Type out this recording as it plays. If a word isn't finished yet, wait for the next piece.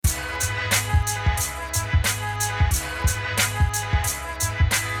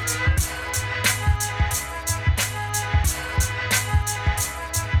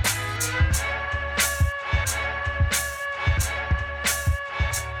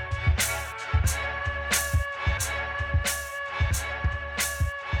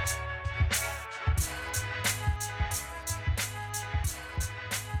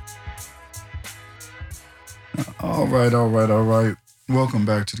All right. Welcome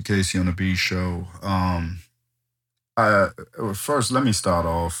back to the Casey on the Beat show. I First let me start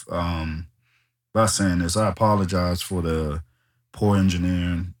off by saying this. I apologize for the poor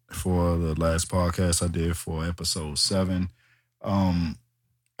engineering for the last podcast I did for episode 7. Um,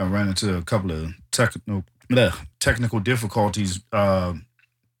 I ran into a couple of technical difficulties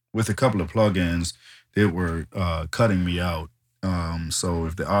with a couple of plugins that were cutting me out. So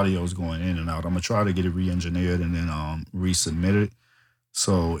if the audio is going in and out, I'm gonna try to get it re-engineered and then resubmit it.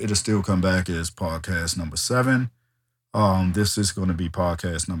 So it'll still come back as podcast number 7. This is going to be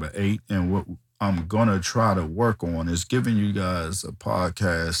podcast number 8, and what I'm gonna try to work on is giving you guys a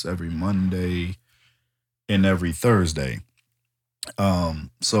podcast every Monday and every Thursday.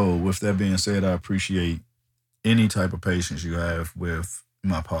 So with that being said, I appreciate any type of patience you have with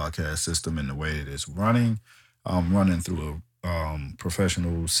my podcast system and the way it is running. I'm running through a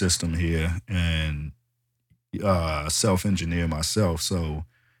professional system here and self engineer myself. So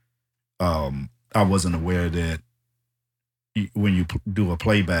I wasn't aware that when you do a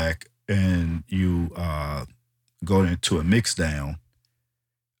playback and you go into a mix down,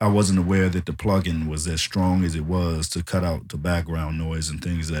 I wasn't aware that the plugin was as strong as it was to cut out the background noise and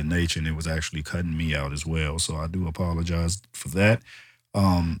things of that nature, and it was actually cutting me out as well. So I do apologize for that.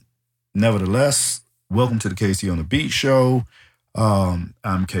 Um, Nevertheless, welcome to the KC on the Beat show. I'm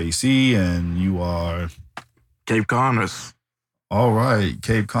KC, and you are Cape Connors. all right.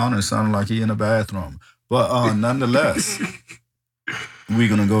 Cape Connor sounded like he in the bathroom, but nonetheless. We're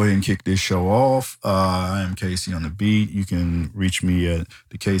going to go ahead and kick this show off. I am Casey on the Beat. You can reach me at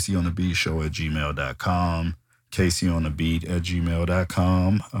the Casey on the Beat show at gmail.com, Casey on the Beat at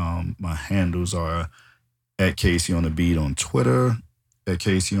gmail.com. My handles are at Casey on the Beat on Twitter, at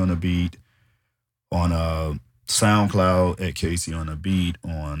Casey on the Beat on SoundCloud, at Casey on the Beat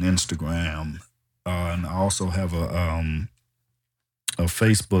on Instagram. And I also have a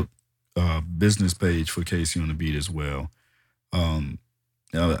Facebook business page for Casey on the Beat as well.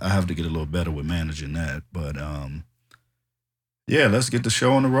 I have to get a little better with managing that, but yeah, let's get the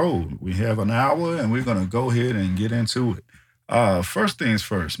show on the road. We have an hour, and we're gonna go ahead and get into it. First things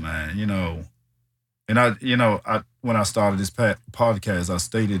first, man. I when I started this podcast, I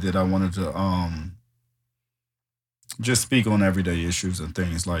stated that I wanted to just speak on everyday issues and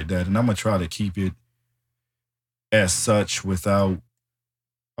things like that, and I'm gonna try to keep it as such without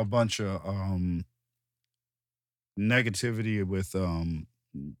a bunch of negativity with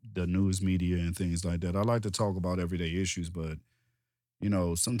the news media and things like that. I like to talk about everyday issues, but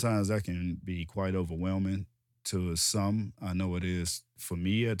sometimes that can be quite overwhelming to some. I know it is for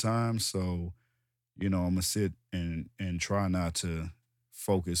me at times. So, I'm gonna sit and try not to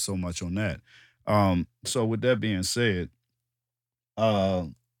focus so much on that. So with that being said, uh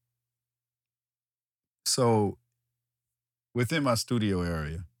so within my studio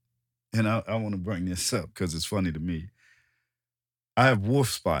area, and I want to bring this up because it's funny to me. I have wolf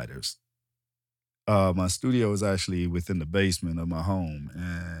spiders. My studio is actually within the basement of my home,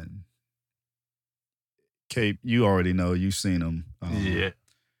 and Cape, you already know, you've seen them, Yeah.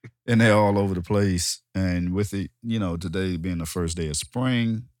 and they're all over the place. And with it, today being the first day of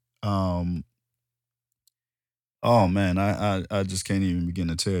spring, um, oh man, I just can't even begin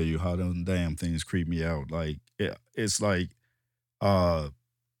to tell you how them damn things creep me out. Like it's like, uh,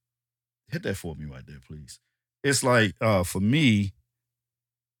 hit that for me right there, please. It's like, for me,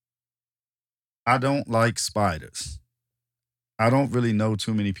 I don't like spiders. I don't really know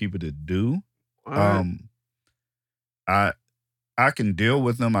too many people that do. What? Um, I I can deal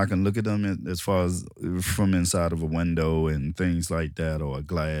with them. I can look at them as far as from inside of a window and things like that, or a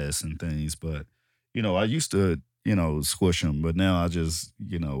glass and things. But I used to squish them, but now I just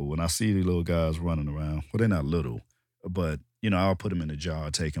when I see the little guys running around, well, they're not little, but I'll put them in a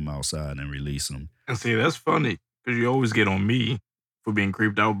jar, take them outside, and release them. And see, that's funny because you always get on me for being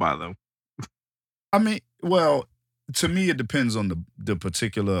creeped out by them. I mean, well, to me, it depends on the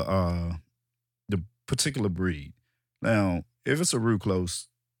particular breed. Now, if it's a Rutclose,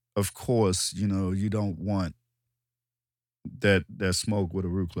 of course, you don't want that smoke with a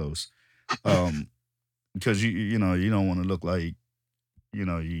Rutclose, um, because you don't want to look like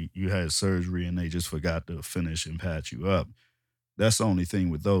you had surgery and they just forgot to finish and patch you up. That's the only thing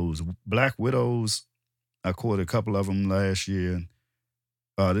with those Black Widows. I caught a couple of them last year.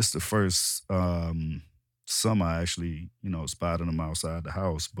 This is the first summer I actually spotted them outside the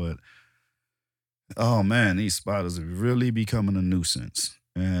house, but oh man, these spiders are really becoming a nuisance.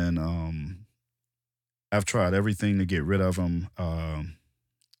 And I've tried everything to get rid of them.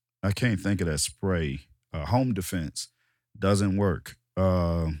 I can't think of that spray. Home defense doesn't work.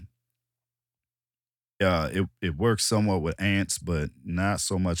 It works somewhat with ants, but not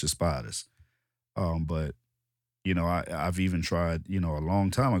so much as spiders. But I've even tried, a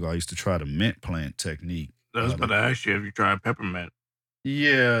long time ago. I used to try the mint plant technique. I was about to ask you if you tried peppermint.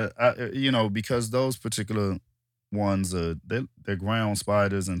 Yeah, because those particular ones, they're ground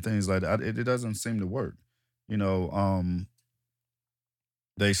spiders and things like that. It doesn't seem to work. You know,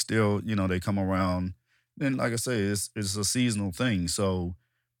 they still, they come around. Then, like I say, it's a seasonal thing. So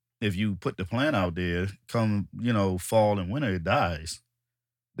if you put the plant out there, come fall and winter, it dies.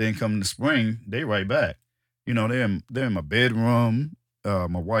 Then come the spring, they right back. They're in my bedroom. My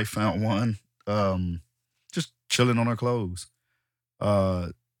wife found one, just chilling on her clothes. Uh,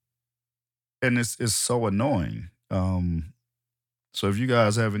 and it's so annoying. So if you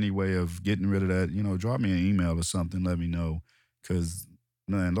guys have any way of getting rid of that, drop me an email or something. Let me know, because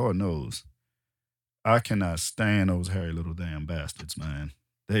man, Lord knows, I cannot stand those hairy little damn bastards, man.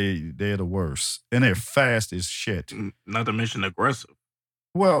 They're the worst, and they're fast as shit. Not to mention aggressive.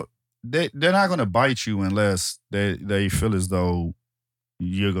 Well, they're not gonna bite you unless they feel as though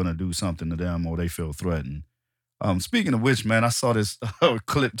you're gonna do something to them or they feel threatened. Speaking of which, man, I saw this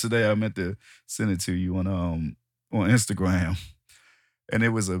clip today. I meant to send it to you on Instagram, and it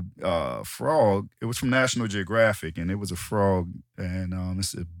was a frog. It was from National Geographic, and it was a frog, and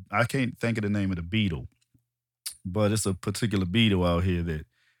I can't think of the name of the beetle, but it's a particular beetle out here that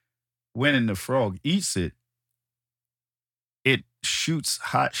when the frog eats it, it shoots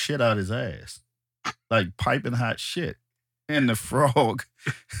hot shit out his ass, like piping hot shit, and the frog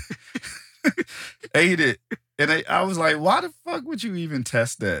ate it. And I was like, why the fuck would you even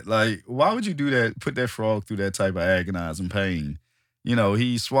test that? Like, why would you do that? Put that frog through that type of agonizing pain.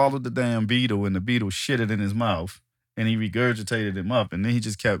 He swallowed the damn beetle and the beetle shit it in his mouth and he regurgitated him up. And then he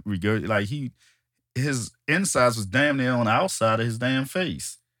just kept his insides was damn near on the outside of his damn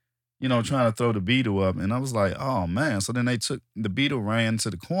face, trying to throw the beetle up. And I was like, oh man. So then they took the beetle, ran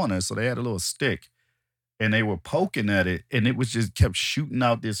to the corner. So they had a little stick and they were poking at it and it was just kept shooting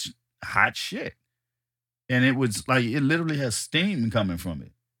out this hot shit. And it was like, it literally has steam coming from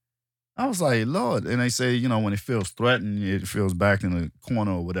it. I was like, Lord. And they say, when it feels threatened, it feels back in the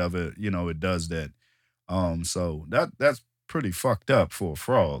corner or whatever, it does that. So that's pretty fucked up for a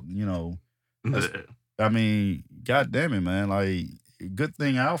frog, That's, I mean, God damn it, man. Like, good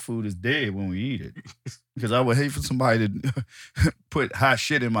thing our food is dead when we eat it. Because I would hate for somebody to put hot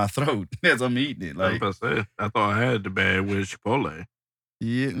shit in my throat as I'm eating it. I was Like, about to say, I thought I had the bad with Chipotle.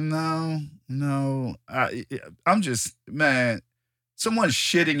 yeah, no, no. I'm just, man, someone's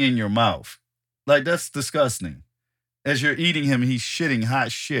shitting in your mouth. Like, that's disgusting. As you're eating him, he's shitting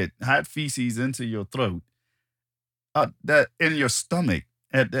hot shit, hot feces into your throat, that in your stomach.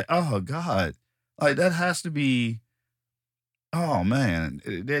 Oh, God. Like, that has to be, oh, man.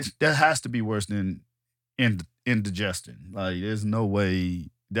 That has to be worse than indigestion. Like, there's no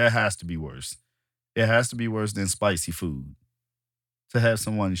way that has to be worse. It has to be worse than spicy food to have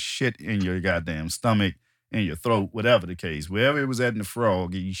someone shit in your goddamn stomach, in your throat, whatever the case. Wherever it was at in the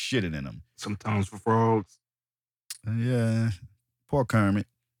frog, you shitted in them. Sometimes for frogs. Yeah, poor Kermit.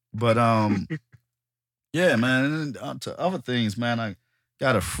 But yeah, man. And then, to other things, man. I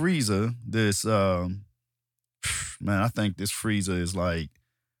got a freezer. This man, I think this freezer is like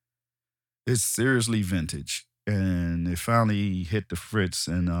it's seriously vintage, and it finally hit the fritz.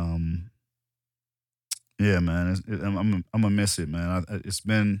 And yeah, man, I'm gonna miss it, man. It's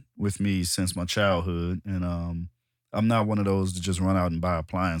been with me since my childhood, and I'm not one of those to just run out and buy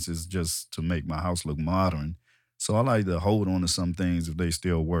appliances just to make my house look modern. So I like to hold on to some things if they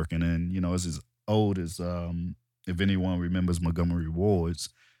still working. And it's as old as if anyone remembers Montgomery Wards,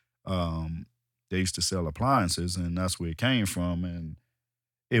 um, they used to sell appliances, and that's where it came from. And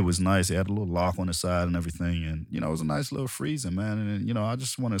it was nice. It had a little lock on the side and everything, and it was a nice little freezer, man. And I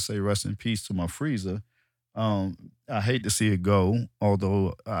just want to say rest in peace to my freezer. I hate to see it go,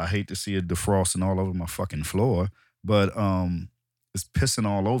 although I hate to see it defrosting all over my fucking floor. But it's pissing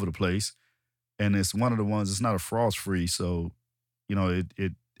all over the place, and it's one of the ones. It's not a frost free, so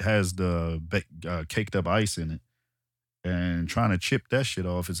it has the caked up ice in it, and trying to chip that shit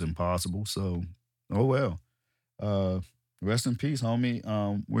off is impossible. So, oh well. Uh, Rest in peace, homie.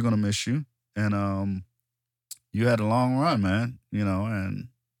 We're gonna miss you, and you had a long run, man. And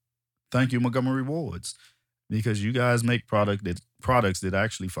thank you, Montgomery Wards, because you guys make products that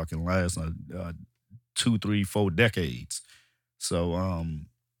actually fucking last 2, 3, 4 decades. So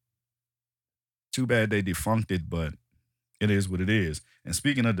too bad they defuncted, but it is what it is. And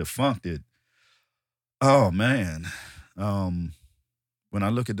speaking of defuncted, oh man, um, when I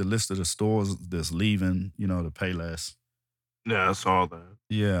look at the list of the stores that's leaving, the Payless, Yeah, I saw that.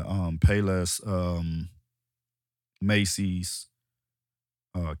 yeah, Payless. Macy's,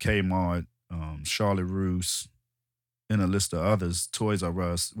 Kmart, Charlotte Russe, and a list of others. Toys R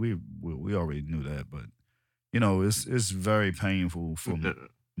Us. We already knew that, but it's very painful for The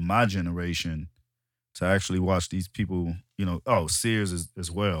my generation to actually watch these people. Oh, Sears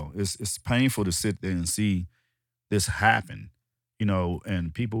as well. It's painful to sit there and see this happen.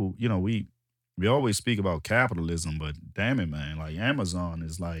 And people. We always speak about capitalism, but damn it, man, like Amazon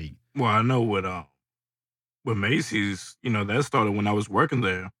is like. well, I know with Macy's, that started when I was working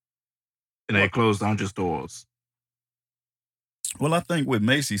there, and they Well, closed down just stores. well, I think with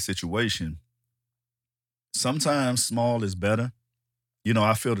Macy's situation, sometimes small is better.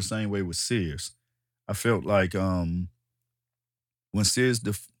 I feel the same way with Sears. I felt like when Sears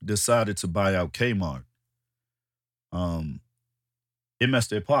decided to buy out Kmart, um, it messed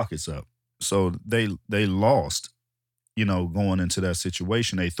their pockets up. So they lost, going into that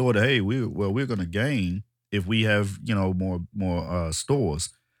situation. They thought, hey, we're going to gain if we have more stores.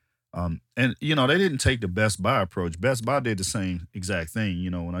 And they didn't take the Best Buy approach. Best Buy did the same exact thing.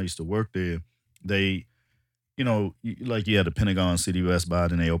 When I used to work there, they like you had the Pentagon City Best Buy,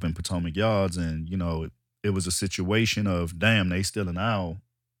 then they opened Potomac Yards, and it was a situation of damn, they still in our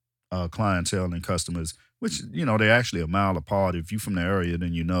clientele and customers, which they're actually a mile apart. If you're from the area,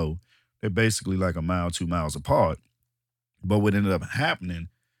 then they're basically like a mile, 2 miles apart. But what ended up happening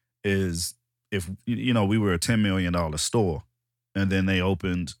is if we were a $10 million store, and then they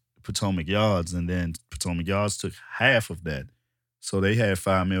opened Potomac Yards, and then Potomac Yards took half of that. So they had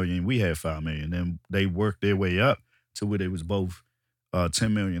 5 million, we had 5 million. Then they worked their way up to where they was both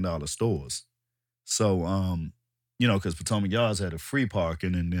 $10 million stores. So because Potomac Yards had a free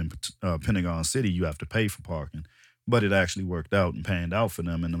parking, and then Pentagon City you have to pay for parking. But it actually worked out and panned out for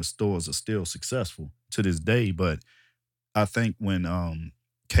them, and the stores are still successful to this day. But I think when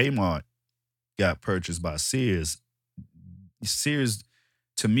Kmart got purchased by Sears, Sears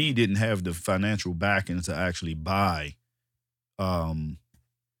to me didn't have the financial backing to actually um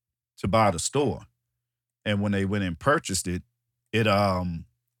buy the store. And when they went and purchased it, it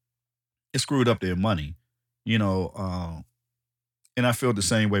it screwed up their money. You know, and I feel the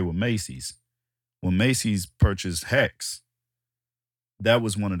same way with Macy's. When Macy's purchased Hex, that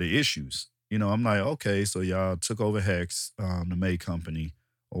was one of the issues. I'm like, okay, so y'all took over Hex, the May company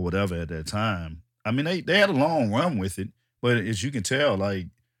or whatever at that time. I mean, they had a long run with it, but as you can tell, like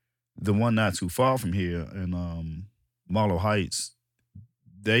the one not too far from here in Marlow Heights,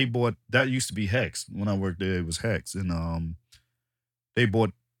 they bought that used to be Hex. When I worked there, it was Hex, and they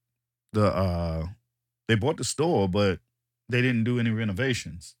bought the they bought the store, but they didn't do any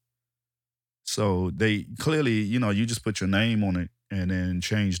renovations. So they clearly, you just put your name on it and then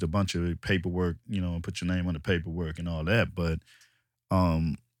changed a bunch of paperwork, and put your name on the paperwork and all that. But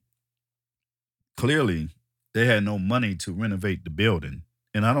um, clearly, they had no money to renovate the building,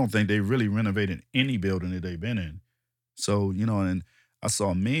 and I don't think they really renovated any building that they've been in. So and I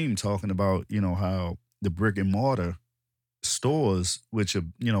saw a meme talking about how the brick and mortar stores, which are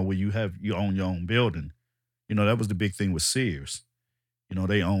where you own your own building. That was the big thing with Sears.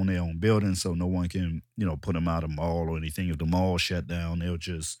 They own their own building, so no one can, put them out of mall or anything. If the mall shut down, they'll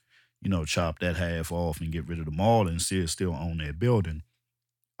just, chop that half off and get rid of the mall and still own their building.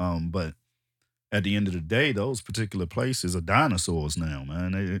 But at the end of the day, those particular places are dinosaurs now,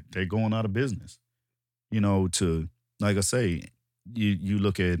 man. They're going out of business. To like I say, you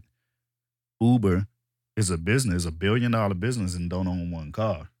look at Uber is a business, $1 billion business, and don't own one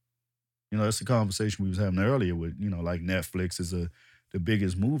car. That's the conversation we was having earlier with, like Netflix is the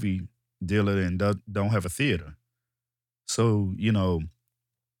biggest movie dealer and don't have a theater. So,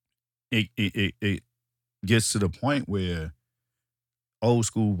 it gets to the point where old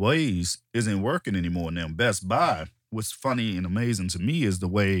school ways isn't working anymore now. Best Buy, what's funny and amazing to me is the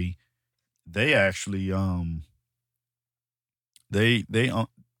way they actually they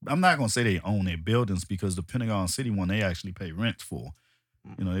I'm not gonna say they own their buildings because the Pentagon City one they actually pay rent for.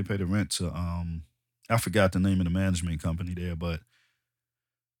 Mm. They pay the rent to I forgot the name of the management company there, but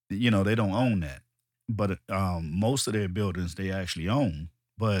they don't own that. But most of their buildings they actually own.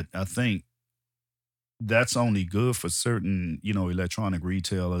 But I think that's only good for certain, electronic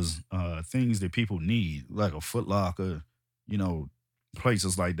retailers, things that people need, like a Foot Locker, you know,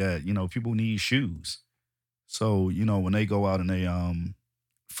 places like that. People need shoes. So, when they go out and they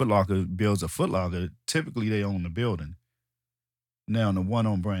Foot Locker builds a Foot Locker, typically they own the building. Now, the one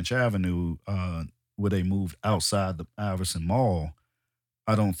on Branch Avenue, where they moved outside the Iverson Mall,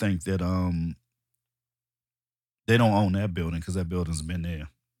 I don't think that they don't own that building because that building's been there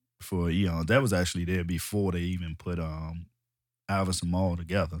for eons. That was actually there before they even put Iverson Mall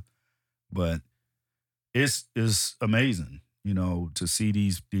together. But it's amazing, to see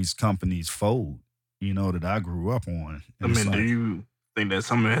these companies fold, that I grew up on. I And it's mean, do like, you think that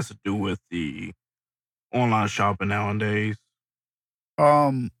something has to do with the online shopping nowadays?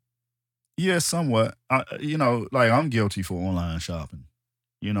 um, yeah, somewhat. Like I'm guilty for online shopping.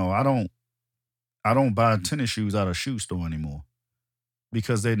 I don't buy tennis shoes out of shoe store anymore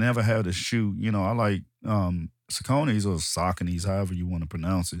because they never have the shoe. I like Saucony's or Saucony's, however you want to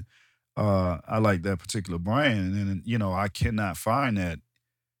pronounce it. I like that particular brand, and I cannot find that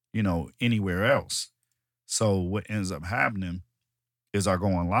anywhere else. So what ends up happening is I go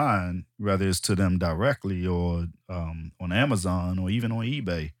online, whether it's to them directly or on Amazon or even on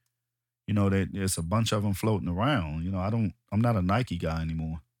eBay. That there's a bunch of them floating around. I'm not a Nike guy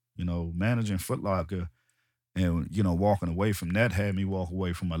anymore. Managing Foot Locker and walking away from that had me walk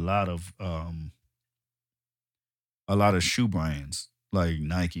away from a lot of shoe brands like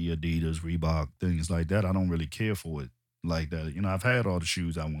Nike, Adidas, Reebok, things like that. I don't really care for it like that. I've had all the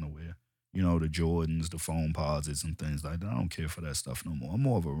shoes I want to wear. The Jordans, the foam posits, and things like that. I don't care for that stuff no more. I'm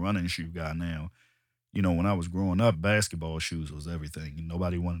more of a running shoe guy now. When I was growing up, basketball shoes was everything.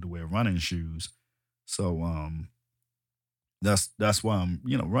 Nobody wanted to wear running shoes. So that's why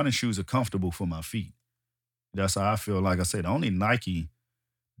running shoes are comfortable for my feet. That's how I feel. Like I said, the only Nike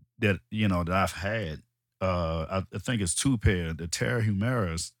that I've had, I think it's two pair. The Terra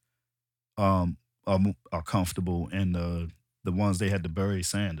Humeras are comfortable, and the ones they had the Barry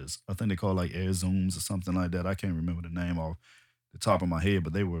Sanders. I think they call like Air Zooms or something like that. I can't remember the name off the top of my head,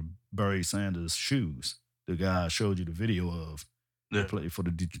 but they were Barry Sanders shoes. The guy I showed you the video of that Yeah. played for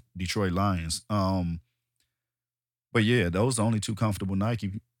the Detroit Lions. But yeah, those are the only two comfortable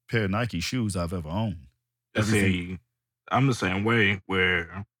Nike pair of Nike shoes I've ever owned. And Everything. see, I'm the same way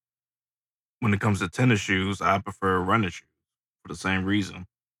where when it comes to tennis shoes, I prefer running shoes for the same reason.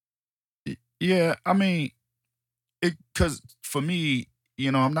 Yeah, I mean, because for me,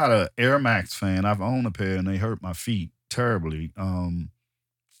 I'm not a Air Max fan. I've owned a pair and they hurt my feet terribly.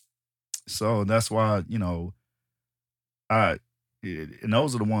 So that's why, I and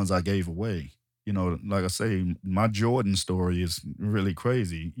those are the ones I gave away. Like I say, my Jordan story is really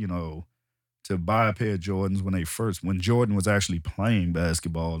crazy. To buy a pair of Jordans when Jordan was actually playing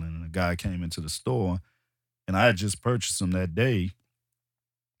basketball, and a guy came into the store, and I had just purchased them that day.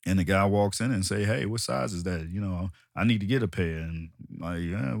 And the guy walks in and say, "Hey, what size is that? I need to get a pair." And I'm like,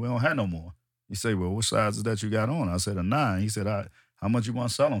 "Yeah, we don't have no more." He say, "Well, what size is that you got on?" I said, "A 9." He said, "How much you want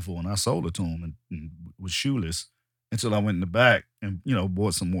to sell them for?" And I sold it to him and was shoeless until I went in the back and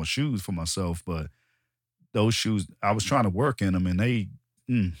bought some more shoes for myself. But those shoes, I was trying to work in them, and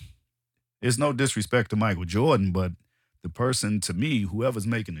mm, it's no disrespect to Michael Jordan, but the person, to me, whoever's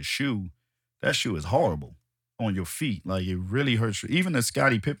making the shoe, that shoe is horrible on your feet. Like it really hurts. Even the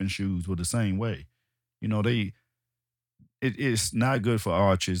Scottie Pippen shoes were the same way. They it's not good for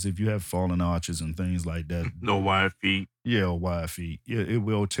arches if you have fallen arches and things like that. No wide feet. Yeah, or wide feet. Yeah, it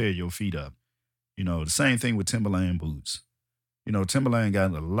will tear your feet up. The same thing with Timberland boots. Timberland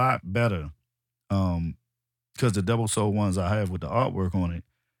got a lot better because the double sole ones I have with the artwork on it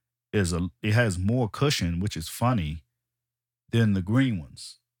it has more cushion, which is funny, than the green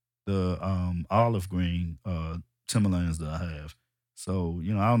ones, the olive green Timberlands that I have. So I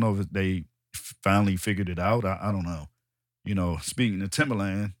don't know if they finally figured it out. I don't know. Speaking of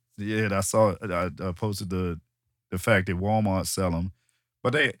Timberland, yeah, I saw I posted the fact that Walmart sell them,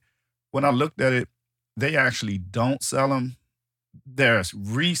 but when I looked at it, they actually don't sell them. They're a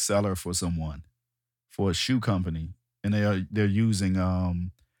reseller for someone, for a shoe company, and they're using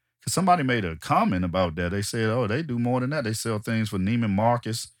because somebody made a comment about that. They said, "Oh, they do more than that. They sell things for Neiman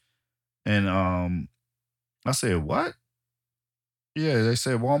Marcus." And I said, "What?" Yeah, they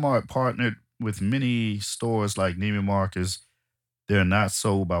said Walmart partnered with many stores like Neiman Marcus. They're not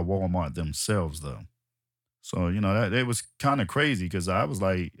sold by Walmart themselves, though. So that it was kind of crazy because I was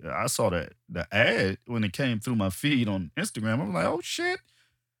like, I saw that the ad when it came through my feed on Instagram. I was like, "Oh shit!"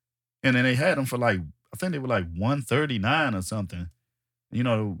 And then they had them for like, I think they were like 139 or something.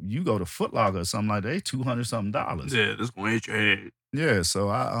 You go to Foot Locker or something like that, they 200 something dollars. Yeah, that's gonna hit your head. Yeah, so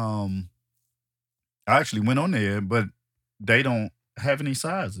I actually went on there, but they don't have any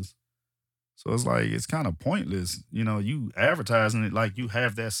sizes. So it's like it's kind of pointless. You advertising it like you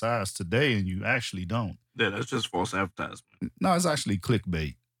have that size today and you actually don't. Yeah, that's just false advertisement. No, it's actually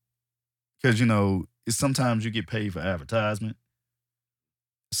clickbait. Because it's sometimes you get paid for advertisement.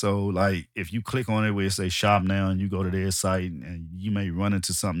 So like if you click on it where it say shop now and you go to their site and you may run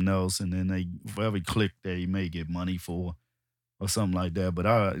into something else and then for every click they may get money for or something like that. But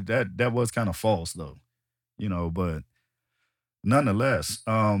that was kind of false though. But nonetheless,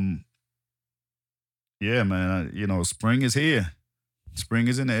 Yeah, man. Spring is here. Spring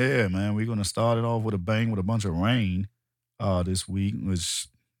is in the air, man. We're gonna start it off with a bang with a bunch of rain this week, which,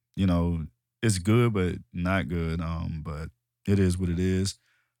 you know, it's good but not good. But it is what it is.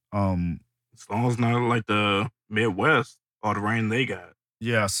 Um, As long as not like the Midwest, all the rain they got.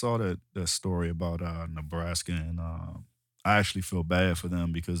 yeah, I saw that story about Nebraska, and I actually feel bad for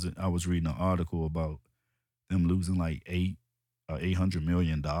them because I was reading an article about them losing like $800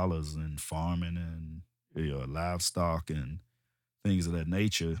 million in farming and livestock and things of that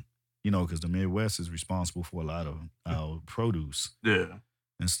nature. Because the Midwest is responsible for a lot of our produce Yeah.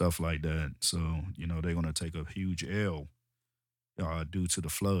 and stuff like that. So they're gonna take a huge L due to the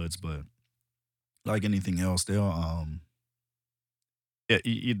floods, but like anything else, they'll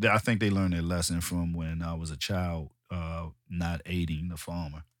I think they learned their lesson from when I was a child, not aiding the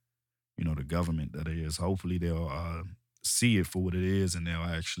farmer. The government that is. Hopefully, they'll see it for what it is, and they'll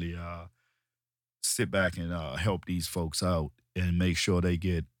actually sit back and help these folks out and make sure they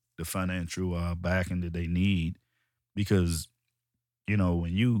get the financial backing that they need. Because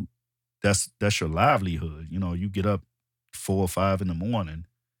when that's your livelihood. You get up 4 or 5 in the morning.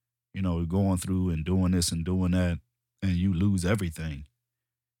 Going through and doing this and doing that, and you lose everything.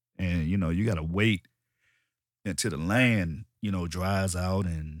 And you got to wait until the land dries out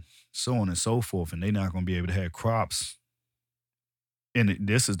and so on and so forth, and they're not going to be able to have crops. And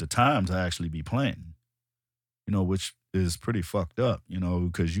this is the time to actually be planting. Which is pretty fucked up.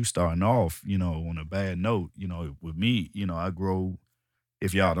 Because you starting off on a bad note. With me, I grow.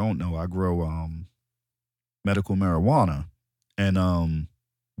 If y'all don't know, I grow medical marijuana, and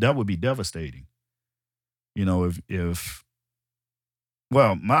that would be devastating. If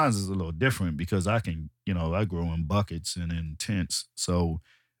well, mine's is a little different because I grow in buckets and in tents. So,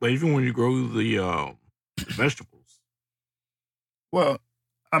 But even when you grow the vegetables, well,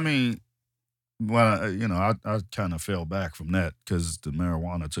 I mean, well, I kind of fell back from that because the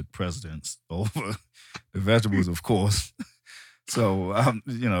marijuana took precedence over the vegetables, of course. So,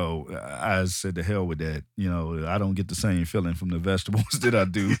 I said to hell with that. I don't get the same feeling from the vegetables that I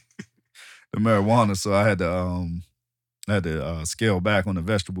do the marijuana. So I had to scale back on the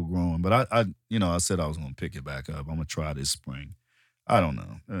vegetable growing. But I said I was gonna pick it back up. I'm gonna try this spring. I don't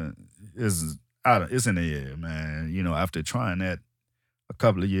know. It's in the air, man. After trying that a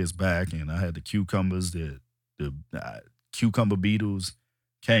couple of years back, and I had the cucumbers, the cucumber beetles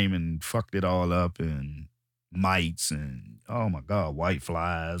came and fucked it all up, and mites, and oh my god, white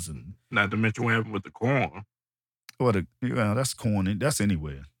flies, and not to mention what happened with the corn. that's corny. That's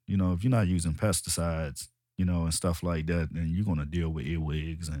anywhere. If you're not using pesticides, and stuff like that, then you're gonna deal with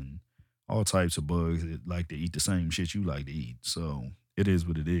earwigs and all types of bugs that like to eat the same shit you like to eat. So it is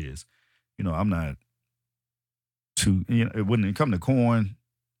what it is. I'm not too. When it come to corn,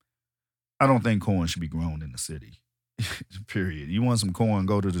 I don't think corn should be grown in the city. Period. You want some corn,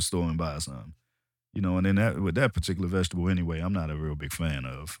 go to the store and buy some. And then that with that particular vegetable anyway, I'm not a real big fan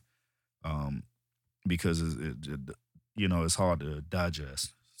of. Um, because it's hard to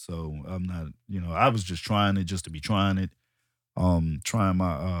digest. So I'm not, I was just trying it just to be trying it. Trying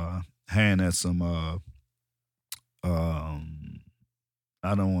my hand at some um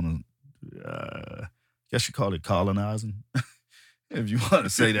I don't want to guess you call it colonizing. If you want to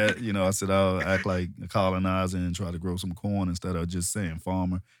say that, I said I'll act like a colonizer and try to grow some corn instead of just saying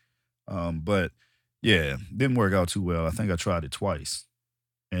farmer. But yeah, didn't work out too well. I think I tried it twice.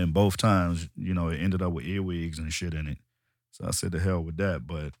 And both times, it ended up with earwigs and shit in it. So I said, the hell with that.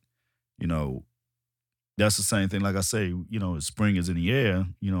 But, you know, that's the same thing. Like I say, spring is in the air.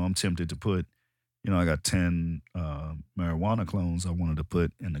 I'm tempted to put, I got 10 marijuana clones I wanted to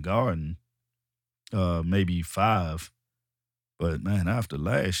put in the garden, maybe five. But man, after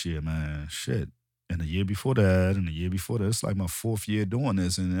last year, man, shit. And the year before that, and the year before that, it's like my fourth year doing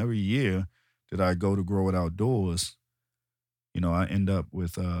this. And every year that I go to grow it outdoors, I end up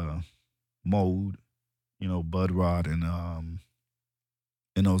with mold, bud rot, and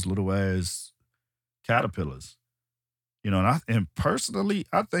those little ass caterpillars. And personally,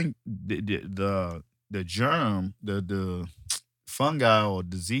 I think the germ, the fungi or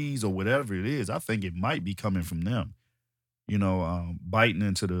disease or whatever it is, I think it might be coming from them. Biting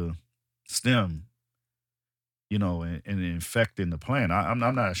into the stem, and infecting the plant. I'm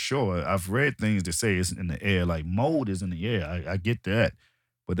not sure. I've read things that say it's in the air, like mold is in the air. I get that,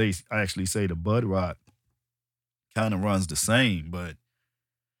 but they actually say the bud rot kind of runs the same. But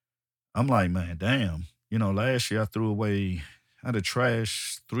I'm like, man, damn. Last year I threw away, I had to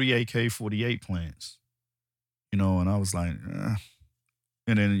trash 3 AK-48 plants. And I was like,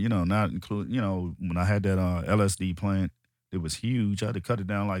 and then not include, when I had that LSD plant, it was huge. I had to cut it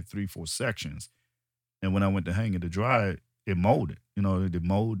down like 3, 4 sections. And when I went to hang it to dry, it molded. The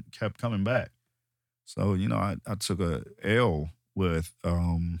mold kept coming back. So, I took a L with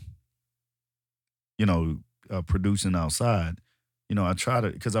you know, producing outside. I try to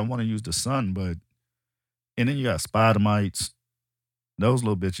because I want to use the sun, but and then you got spider mites. Those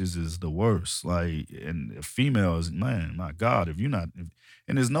little bitches is the worst. Like, and females, man, my God, if you're not,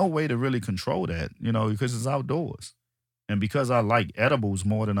 and there's no way to really control that, because it's outdoors. And because I like edibles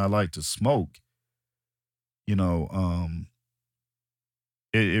more than I like to smoke, you know, um,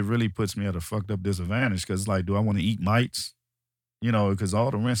 it really puts me at a fucked up disadvantage because, like, do I want to eat mites? Because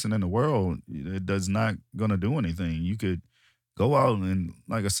all the rinsing in the world, it does not gonna do anything. You could go out and,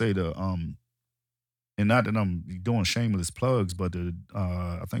 like I say, and not that I'm doing shameless plugs, but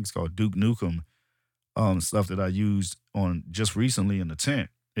I think it's called Duke Nukem stuff that I used on just recently in the tent.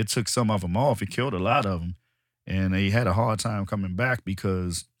 It took some of them off. It killed a lot of them, and they had a hard time coming back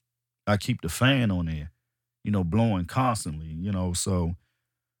because I keep the fan on there, blowing constantly. So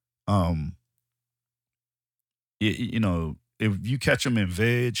um, if you catch them in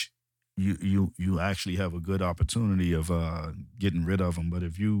veg, you actually have a good opportunity of getting rid of them. But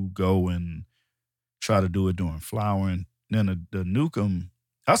if you go and try to do it during flowering, then the Nukem,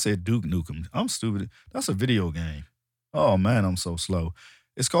 I said Duke Nukem. I'm stupid. That's a video game. Oh man, I'm so slow.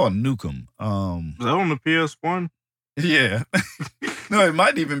 It's called Nukem. Is that on the PS1? Yeah. No, it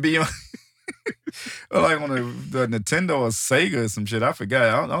might even be on like on the Nintendo or Sega or some shit. I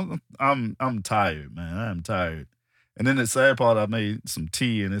forgot. I'm tired, man. I'm tired. And then the sad part, I made some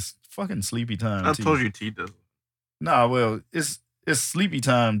tea and it's fucking sleepy time I told tea. you T does. Nah, well, it's sleepy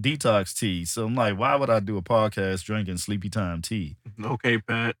time detox tea. So I'm like, why would I do a podcast drinking sleepy time tea? Okay,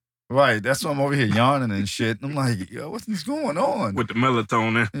 Pat. Right. That's why I'm over here yawning and shit. I'm like, yo, what's going on? With the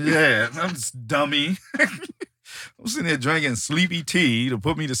melatonin. Yeah, I'm just dummy. I'm sitting here drinking sleepy tea to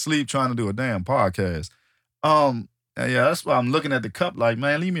put me to sleep trying to do a damn podcast. Yeah, that's why I'm looking at the cup like,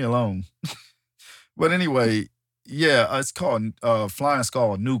 man, leave me alone. But anyway, yeah, it's called Flying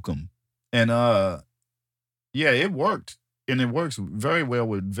Skull Nukem. And yeah, it worked. And it works very well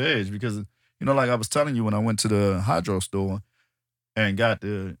with veg because, like I was telling you when I went to the hydro store and got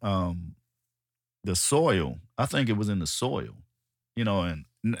the soil. I think it was in the soil, and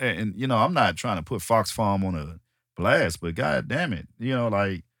I'm not trying to put Fox Farm on a blast, but god damn it,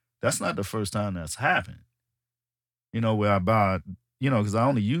 like that's not the first time that's happened. Where I buy, because I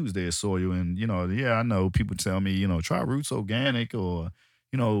only use their soil, and yeah, I know people tell me, try Roots Organic or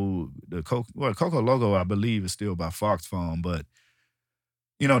the Coco Logo, I believe is still by Fox Farm, but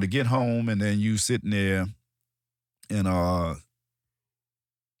to get home and then you sitting there and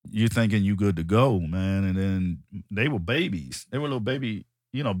you thinking you good to go, man. And then they were babies. They were little baby,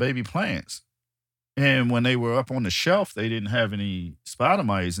 baby plants. And when they were up on the shelf, they didn't have any spider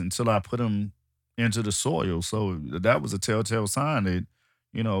mites until I put them into the soil. So that was a telltale sign that,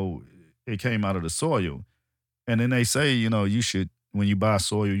 you know, it came out of the soil. And then they say, you should, when you buy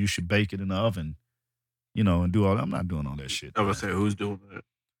soil, you should bake it in the oven, and do all that. I'm not doing all that shit, I man. would say, who's doing that?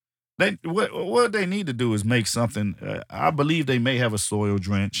 What they need to do is make something. I believe they may have a soil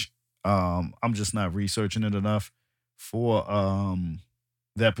drench. I'm just not researching it enough for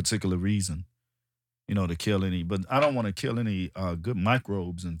that particular reason. To kill any. But I don't want to kill any good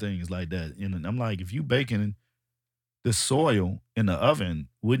microbes and things like that. And I'm like, if you baking the soil in the oven,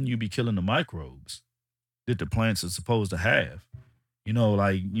 wouldn't you be killing the microbes that the plants are supposed to have?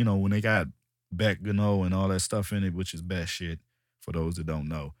 When they got Becgano and all that stuff in it, which is bad shit for those that don't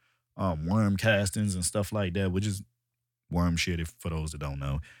know. Worm castings and stuff like that, which is worm shit for those that don't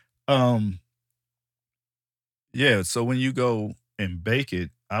know. Yeah, so when you go and bake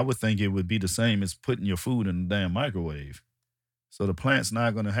it, I would think it would be the same as putting your food in the damn microwave. So the plant's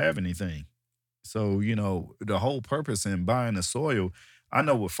not going to have anything. So, the whole purpose in buying the soil, I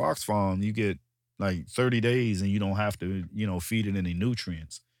know with Fox Farm, you get like 30 days and you don't have to, feed it any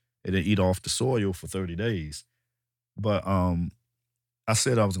nutrients. It'll eat off the soil for 30 days. But I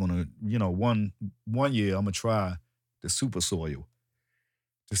said I was gonna, one year I'm gonna try the super soil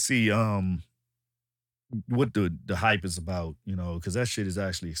to see what the hype is about, because that shit is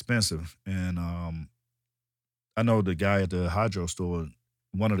actually expensive. And I know the guy at the hydro store,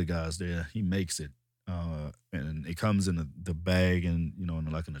 one of the guys there, he makes it. And it comes in the bag and,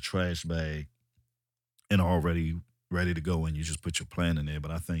 in a trash bag and already ready to go. And you just put your plant in there.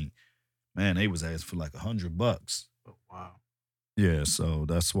 But I think, man, they was asking for like $100. Oh, wow. Yeah. So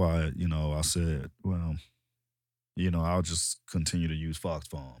that's why, I said, well, I'll just continue to use Fox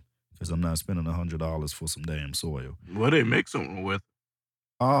Farm because I'm not spending $100 for some damn soil. What they mix them with?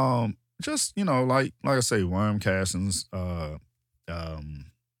 Just like I say, worm castings,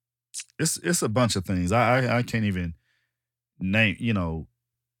 It's a bunch of things. I can't even name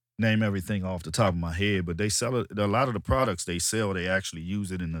name everything off the top of my head, but they sell it. A lot of the products they sell, they actually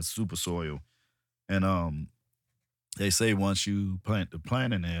use it in the super soil, and they say once you plant the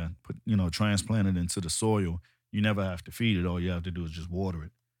plant in there, transplant it into the soil, you never have to feed it. All you have to do is just water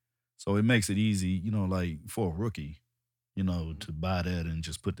it. So it makes it easy, like for a rookie, to buy that and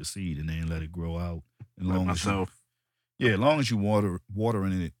just put the seed in there and let it grow out. As Like long as you, myself. yeah, as long as you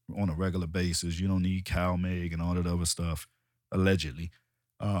watering it on a regular basis, you don't need cow meg and all that other stuff, allegedly.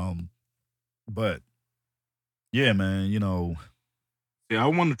 Um, but yeah, man, See, I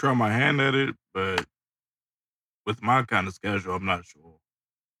want to try my hand at it, but with my kind of schedule, I'm not sure.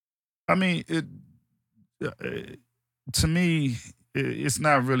 I mean, to me, it's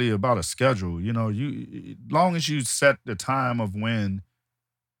not really about a schedule. Long as you set the time of when,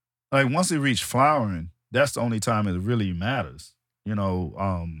 like, once it reach flowering, that's the only time it really matters. You know,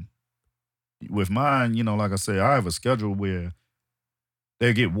 um, with mine, like I say, I have a schedule where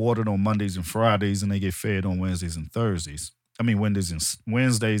they get watered on Mondays and Fridays, and they get fed on Wednesdays and Thursdays. I mean,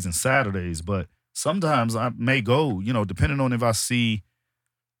 Wednesdays and Saturdays. But sometimes I may go, depending on if I see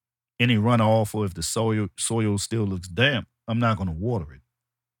any runoff or if the soil still looks damp, I'm not going to water it.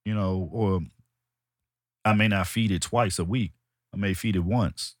 Or I may not feed it twice a week. I may feed it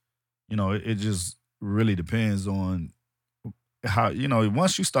once. It just really depends on how,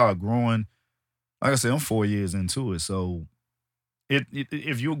 once you start growing, like I said, I'm 4 years into it. So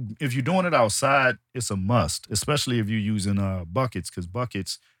if you're doing it outside, it's a must, especially if you're using buckets, because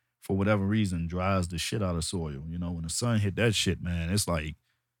buckets, for whatever reason, dries the shit out of soil. When the sun hit that shit, man, it's like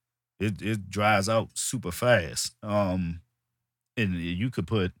it dries out super fast. And you could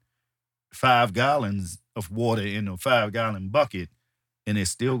put 5 gallons of water in a 5 gallon bucket, and it's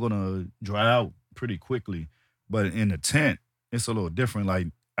still gonna dry out pretty quickly. But in the tent, it's a little different. Like,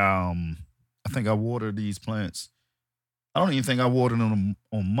 I think I watered these plants. I don't even think I watered them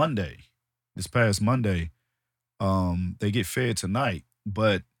on Monday, this past Monday. They get fed tonight,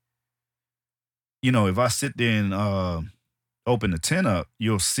 but if I sit there and open the tent up,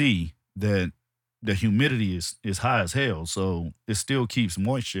 you'll see that the humidity is high as hell. So it still keeps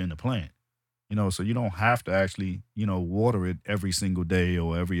moisture in the plant. So you don't have to actually, water it every single day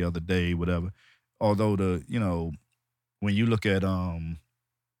or every other day, whatever. Although when you look at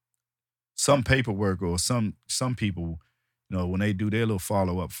some paperwork or some people, when they do their little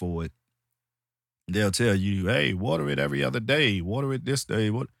follow up for it, they'll tell you, hey, water it every other day, water it this day,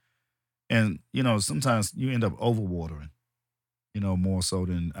 what and sometimes you end up overwatering, more so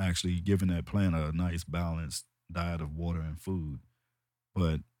than actually giving that plant a nice balanced diet of water and food.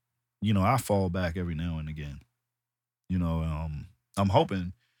 But, I fall back every now and again. I'm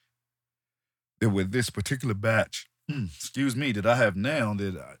hoping that with this particular batch, excuse me, that I have now,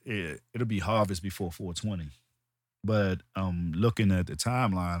 that it'll be harvest before 420. But looking at the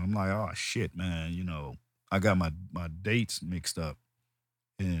timeline, I'm like, oh shit, man. I got my dates mixed up,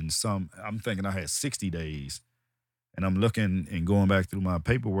 and I'm thinking I had 60 days, and I'm looking and going back through my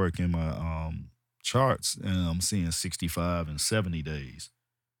paperwork and my charts, and I'm seeing 65 and 70 days,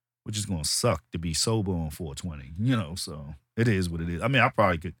 which is gonna suck to be sober on 420. So it is what it is. I mean, I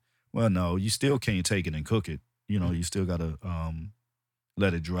probably could. Well, no, you still can't take it and cook it. You still gotta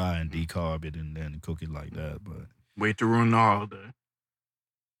let it dry and decarb it and then cook it like that. But Wait to ruin the holiday.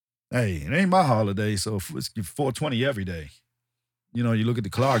 hey, it ain't my holiday, so it's 420 every day. You look at the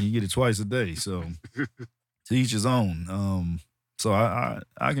clock, you get it twice a day. So to each his own. So I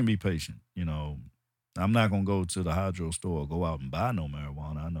can be patient. I'm not gonna go to the hydro store or go out and buy no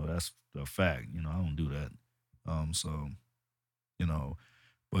marijuana. I know that's a fact. I don't do that. So you know,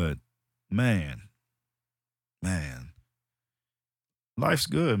 but man, man, life's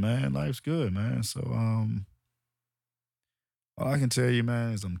good, man. Life's good, man. So all I can tell you,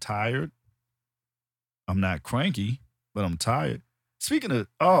 man, is I'm tired. I'm not cranky, but I'm tired. Speaking of,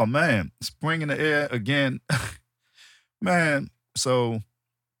 oh man, spring in the air again, man. So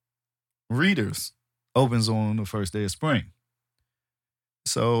Readers opens on the first day of spring.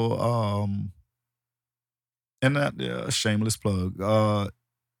 So and that shameless plug.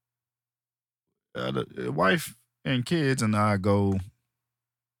 The wife and kids and I go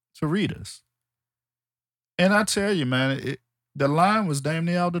to Readers, and I tell you, man, the line was damn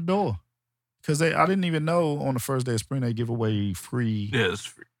near out the door because I didn't even know on the first day of spring they give away free. Yeah, it's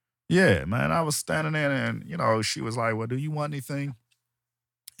free. Yeah, man, I was standing there and she was like, "Well, do you want anything?"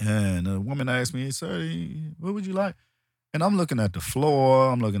 And the woman asked me, "Sir, what would you like?" And I'm looking at the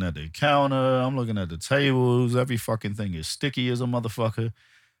floor, I'm looking at the counter, I'm looking at the tables. Every fucking thing is sticky as a motherfucker,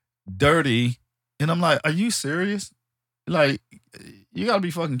 dirty. And I'm like, "Are you serious?" Like, you gotta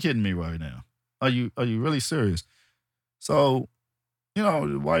be fucking kidding me right now. Are you really serious? So,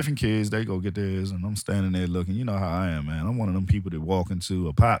 the wife and kids, they go get theirs, and I'm standing there looking. You know how I am, man. I'm one of them people that walk into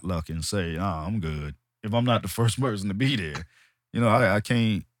a potluck and say, "Ah, I'm good." If I'm not the first person to be there, I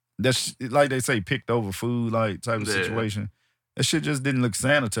can't. That's like they say, picked over food, like type of Yeah. situation. That shit just didn't look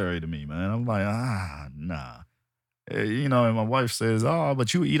sanitary to me, man. I'm like, nah. And my wife says, "Oh,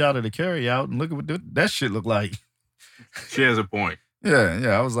 but you eat out of the carry out, and look at what that shit look like." She has a point. Yeah,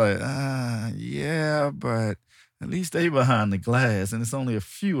 yeah. I was like, yeah, but at least they behind the glass, and it's only a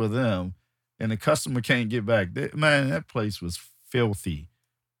few of them, and the customer can't get back. Man, that place was filthy.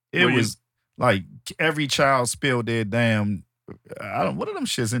 It Well, was like every child spilled their damn. I don't. What are them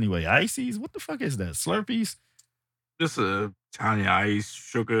shits anyway? Ices? What the fuck is that? Slurpees? just a tiny ice,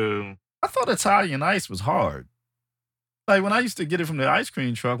 sugar. I thought Italian ice was hard. Like when I used to get it from the ice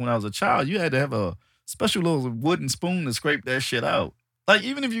cream truck when I was a child, you had to have a special little wooden spoon to scrape that shit out. Like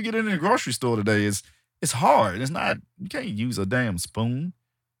even if you get it in the grocery store today, it's hard. It's not. You can't use a damn spoon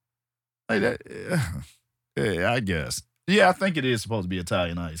like that. Yeah, I guess. Yeah, I think it is supposed to be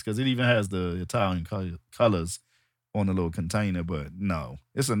Italian ice because it even has the Italian colors on the little container. But no,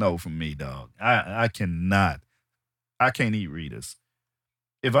 it's a no from me, dog. I cannot. I can't eat Ritas.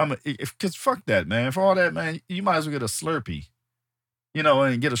 Because fuck that, man. For all that, man, you might as well get a Slurpee.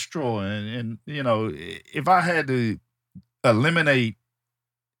 And get a straw. And if I had to eliminate,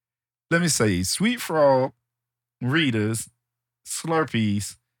 let me say, Sweet Frog, Ritas,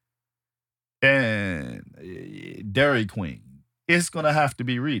 Slurpees, and Dairy Queen, it's going to have to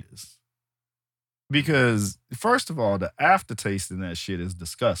be Ritas. Because, first of all, the aftertaste in that shit is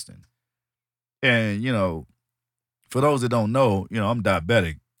disgusting. And, for those that don't know, I'm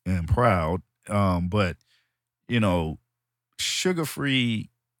diabetic and proud. But, you know, sugar-free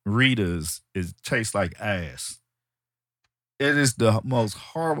Ritas tastes like ass. It is the most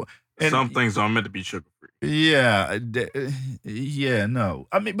horrible. And Some things aren't meant to be sugar free. yeah, yeah, no.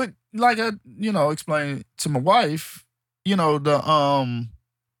 I mean, but like I, explained to my wife, the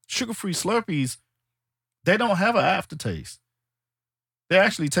sugar-free Slurpees, they don't have an aftertaste. They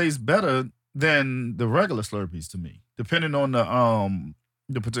actually taste better than the regular Slurpees to me, depending on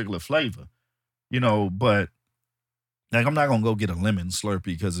the particular flavor. But like I'm not gonna go get a lemon Slurpee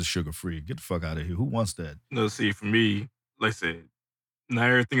because it's sugar-free. Get the fuck out of here. Who wants that? No, see, for me, like I said, not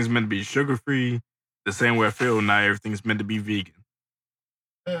everything is meant to be sugar free. The same way I feel, not everything is meant to be vegan.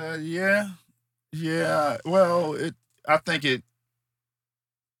 Yeah. Yeah. Well, I think it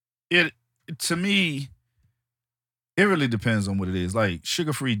to me, it really depends on what it is. Like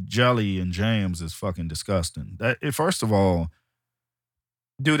sugar-free jelly and jams is fucking disgusting. First of all,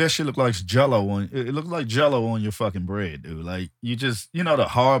 dude, that shit look like Jello on. It looks like Jello on your fucking bread, dude. Like you just, the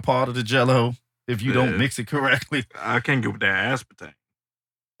hard part of the Jello. If you don't Yeah, mix it correctly, I can't get with that aspartame.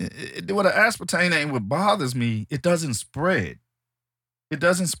 what the aspartame ain't what bothers me. It doesn't spread. It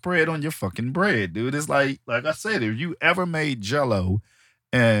doesn't spread on your fucking bread, dude. It's like I said, if you ever made Jello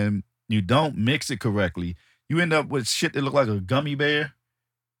and you don't mix it correctly, you end up with shit that look like a gummy bear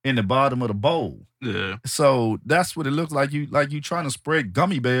in the bottom of the bowl. Yeah, So that's what it looks like. You trying to spread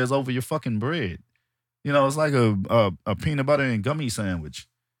gummy bears over your fucking bread. It's like a peanut butter and gummy sandwich.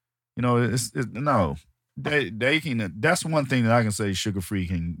 It's no. They can. That's one thing that I can say sugar free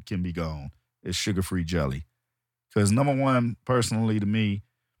can be gone. Is sugar free jelly. Because number one, personally to me,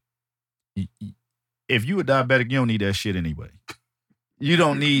 if you a diabetic, you don't need that shit anyway. You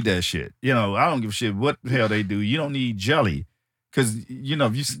don't need that shit. I don't give a shit what the hell they do. You don't need jelly. Because,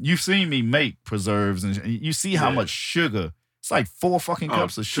 you've seen me make preserves and you see how yeah. much sugar. It's like 4 fucking Oh,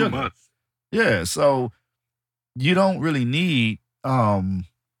 cups of too sugar. much. Yeah. So you don't really need, you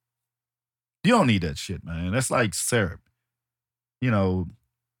don't need that shit, man. That's like syrup. You know,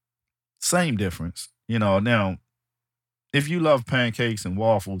 Same difference. Now, if you love pancakes and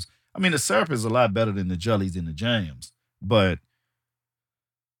waffles, I mean, the syrup is a lot better than the jellies and the jams. But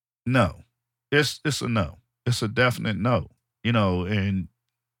no, it's a no. It's a definite no. And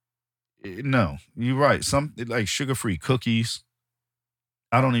no, you're right. Some like sugar free cookies.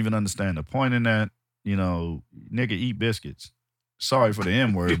 I don't even understand the point in that. Nigga, eat biscuits. Sorry for the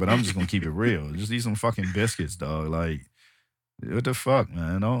N word, but I'm just gonna keep it real. Just eat some fucking biscuits, dog. Like, what the fuck,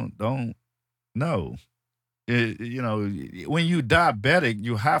 man? Don't no. When you diabetic,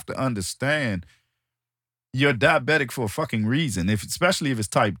 you have to understand you're diabetic for a fucking reason. Especially if it's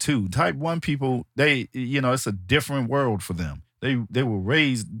type 2. Type 1 people, it's a different world for them. They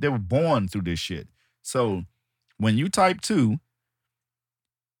were born through this shit. So when you type 2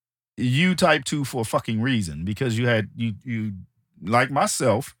 for a fucking reason because you had you like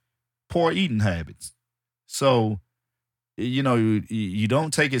myself, poor eating habits. So you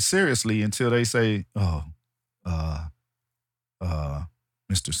don't take it seriously until they say, "Oh, uh, uh,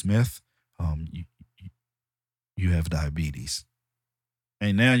 Mr. Smith, you you have diabetes,"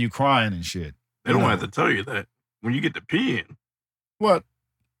 and now you crying and shit. They don't have to tell you that. When you get to peeing, What?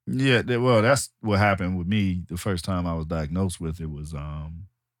 Yeah, well, that's what happened with me the first time I was diagnosed with it was, I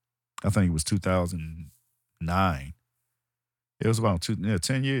think it was 2009. It was about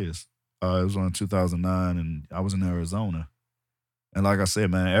 10 years. It was around 2009, and I was in Arizona. And like I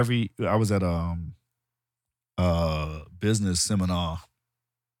said, man, I was at a business seminar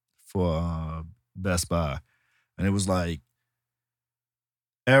for Best Buy, and it was like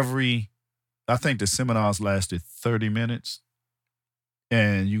every I think the seminars lasted 30 minutes,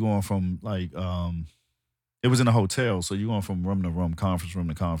 and you going from like it was in a hotel, so you're going from room to room, conference room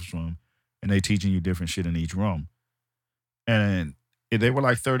to conference room, and they teaching you different shit in each room. And they were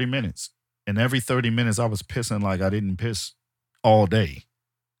like 30 minutes. And every 30 minutes I was pissing like I didn't piss all day.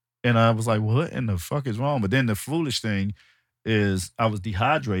 And I was like, what in the fuck is wrong? But then the foolish thing is I was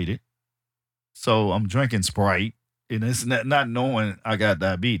dehydrated. So I'm drinking Sprite and it's not knowing I got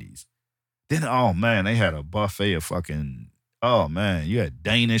diabetes. Then, oh man, they had a buffet of fucking, oh man, you had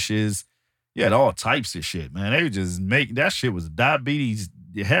Danishes, you had all types of shit, man. They would just make that shit was diabetes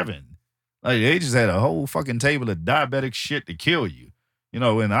heaven. Like they just had a whole fucking table of diabetic shit to kill you.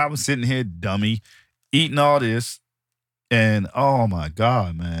 And I was sitting here, dummy, eating all this. And oh my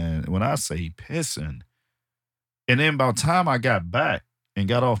God, man, when I say pissing, and then by the time I got back and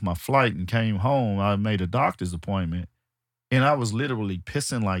got off my flight and came home, I made a doctor's appointment. And I was literally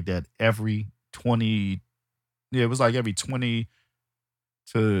pissing like that every 20, yeah, it was like every 20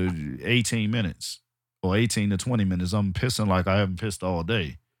 to 18 minutes or 18 to 20 minutes. I'm pissing like I haven't pissed all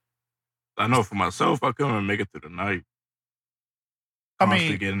day. I know for myself, I couldn't make it through the night. I Constantly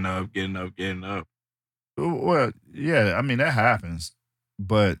mean, getting up, getting up, getting up. well, yeah, I mean, that happens,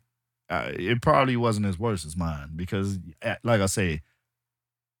 but it probably wasn't as worse as mine because, like I say,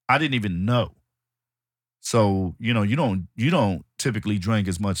 I didn't even know. So, you don't typically drink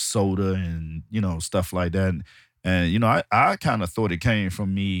as much soda and, stuff like that. And I kind of thought it came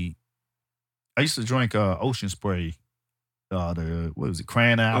from me. I used to drink Ocean Spray, the what was it,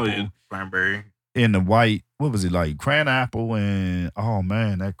 cran Oh yeah, apple cranberry. and the white, what was it like? Cran apple and oh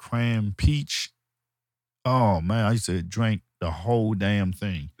man, that cran peach. Oh man, I used to drink the whole damn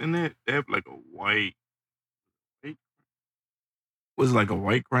thing. And they have like a white was it like a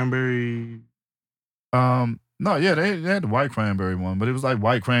white cranberry. No, yeah, they had the white cranberry one, but it was like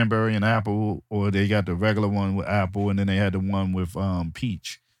white cranberry and apple, or they got the regular one with apple, and then they had the one with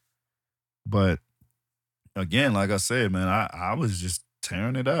peach. But again, like I said, man, I was just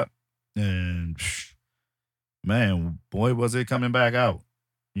tearing it up. And man, boy, was it coming back out.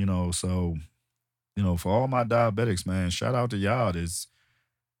 So, for all my diabetics, man, shout out to y'all. It's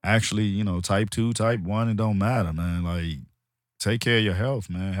actually, type 2, type 1, it don't matter, man. Like, take care of your health,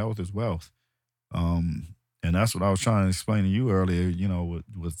 man. Health is wealth. And that's what I was trying to explain to you earlier,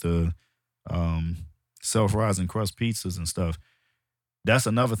 with the um self-rising crust pizzas and stuff. That's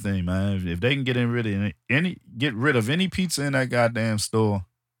another thing, man. If they can get rid of any pizza in that goddamn store,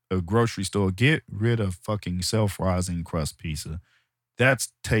 a grocery store, get rid of fucking self-rising crust pizza. That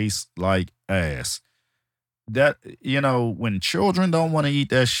tastes like ass. That when children don't want to eat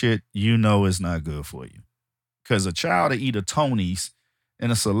that shit, it's not good for you. Cause a child to eat a Tony's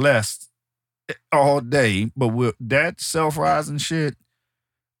and a Celeste all day, but with that self-rising shit,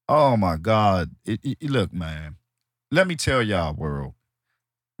 oh my God. Look, man, let me tell y'all, world,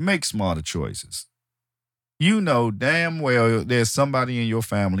 make smarter choices. You know damn well there's somebody in your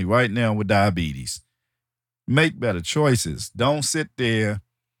family right now with diabetes. Make better choices. Don't sit there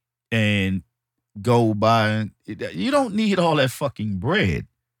and go buy. You don't need all that fucking bread.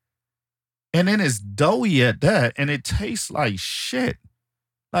 And then it's doughy at that, and it tastes like shit.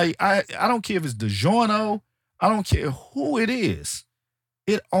 Like I don't care if it's DiGiorno, I don't care who it is.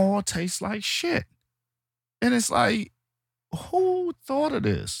 It all tastes like shit. And it's like, who thought of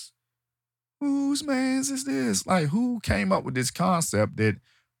this? Whose man's is this? Like, who came up with this concept that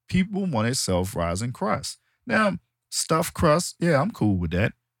people wanted self-rising crust? Now, stuffed crust, yeah, I'm cool with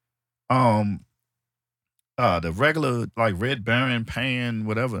that. Um, the regular like Red Baron pan,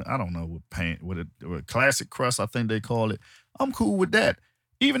 whatever. I don't know what pan, what classic crust, I think they call it. I'm cool with that.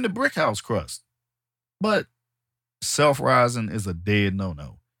 Even the brick house crust. But self-rising is a dead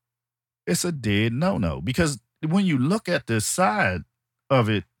no-no. It's a dead no-no because when you look at the side of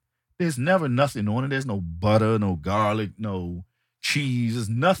it, there's never nothing on it. There's no butter, no garlic, no cheese. There's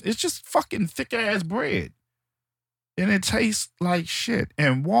nothing. It's just fucking thick ass bread. And it tastes like shit.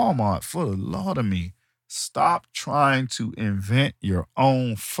 And Walmart, for the Lord of me, Stop trying to invent your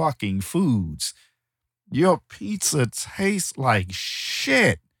own fucking foods. Your pizza tastes like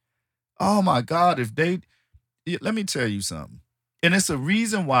shit. Oh my God, let me tell you something. And it's a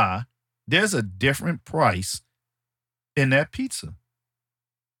reason why there's a different price in that pizza.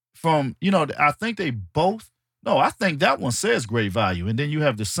 I think they both, no, I think that one says great value. And then you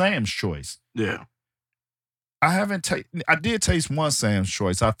have the Sam's Choice. Yeah. I did taste one Sam's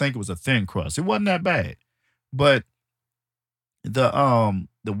Choice. I think it was a thin crust. It wasn't that bad. But the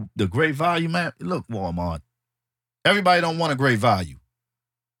great value, man, look, Walmart. Everybody don't want a great value.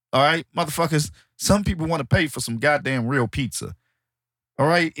 All right, motherfuckers. Some people want to pay for some goddamn real pizza. All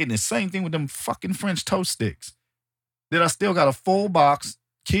right, and the same thing with them fucking French toast sticks. That I still got a full box.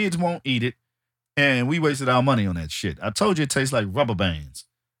 Kids won't eat it, and we wasted our money on that shit. I told you it tastes like rubber bands.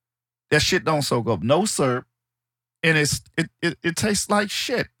 That shit don't soak up no syrup, and it tastes like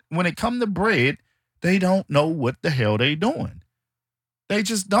shit. When it come to bread, they don't know what the hell they doing. They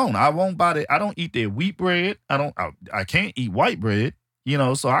just don't. I won't buy it. I don't eat their wheat bread. I can't eat white bread.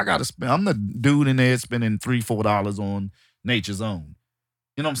 So I gotta spend. I'm the dude in there spending $3-4 on Nature's Own.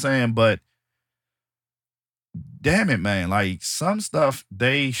 You know what I'm saying? But damn it, man. Like some stuff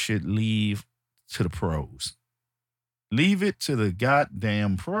they should leave to the pros. Leave it to the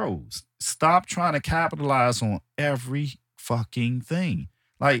goddamn pros. Stop trying to capitalize on every fucking thing.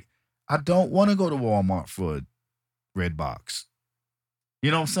 Like, I don't want to go to Walmart for Red Box. You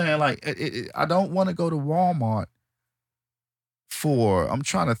know what I'm saying? Like, I don't want to go to Walmart I'm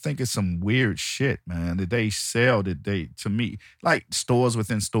trying to think of some weird shit, man, that they sell to me, like stores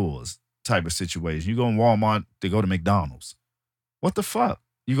within stores type of situation. You go in Walmart to go to McDonald's. What the fuck?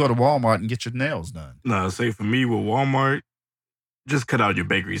 You go to Walmart and get your nails done. No, say for me with Walmart, just cut out your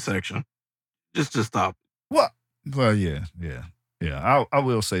bakery section. Just stop. What? Well, yeah. I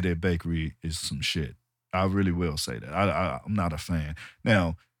will say that bakery is some shit. I really will say that. I'm not a fan.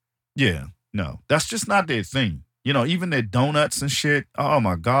 Now, yeah, no, that's just not their thing. Even their donuts and shit. Oh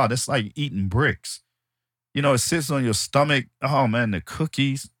my God, it's like eating bricks. It sits on your stomach. Oh man, the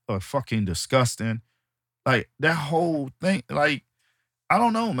cookies are fucking disgusting. Like that whole thing. Like I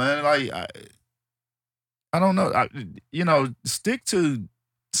don't know, man. Like I don't know. Stick to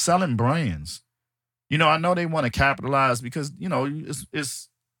selling brands. I know they want to capitalize because it's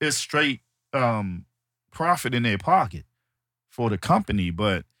straight profit in their pocket for the company.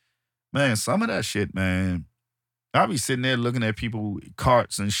 But man, some of that shit, man, I'll be sitting there looking at people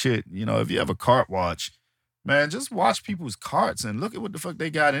carts and shit. If you have a cart watch, man, just watch people's carts and look at what the fuck they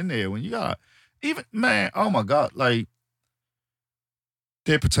got in there. When you got even man, oh my God, like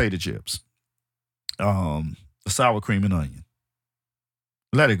their potato chips, the sour cream and onion.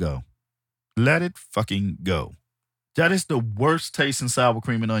 Let it go. Let it fucking go. That is the worst tasting sour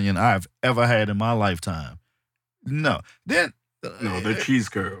cream and onion I've ever had in my lifetime. No. Then No, they're cheese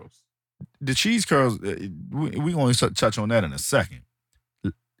curls. the cheese curls, we're going to touch on that in a second.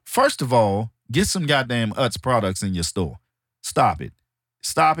 First of all, get some goddamn Utz products in your store. Stop it.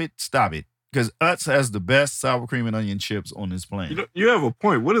 Stop it. Stop it. Because Utz has the best sour cream and onion chips on this planet. You have a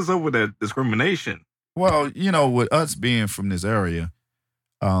point. What is up with that discrimination? Well, with Utz being from this area,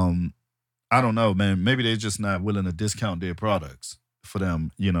 I don't know, man. Maybe they're just not willing to discount their products for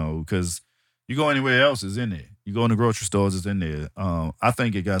them, because you go anywhere else, it's in there. You go in the grocery stores, it's in there. I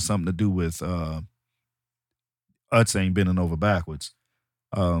think it got something to do with Utz ain't bending over backwards.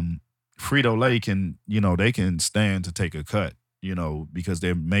 Frito-Lay can, they can stand to take a cut, because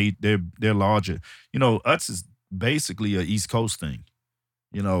they're larger. Utz is basically a East Coast thing,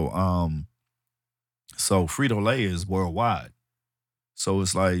 so Frito-Lay is worldwide. So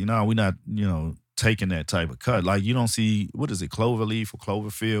it's like, we're not, taking that type of cut. Like you don't see, what is it, Cloverleaf or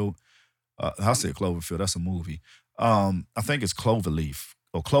Cloverfield? I said Cloverfield, that's a movie. I think it's Cloverleaf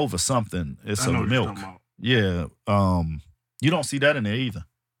or Clover something. It's I know a what you're milk. talking about. Yeah. You don't see that in there either.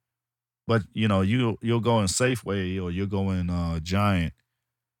 But you'll go in Safeway or you'll go in Giant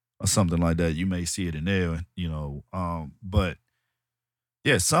or something like that. You may see it in there, but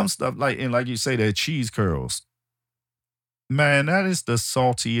yeah, some stuff like you say, that cheese curls. Man, that is the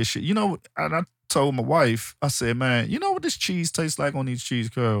saltiest shit. And I told my wife, I said, man, you know what this cheese tastes like on these cheese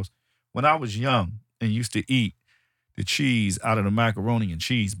curls? When I was young and used to eat the cheese out of the macaroni and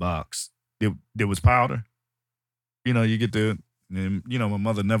cheese box, there was powder. You get and, my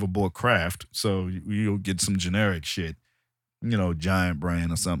mother never bought Kraft, so you'll get some generic shit, Giant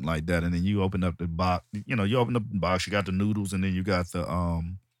brand or something like that. And then you open up the box, you open up the box, you got the noodles, and then you got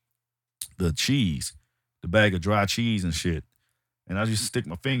the cheese, the bag of dry cheese and shit. And I just stick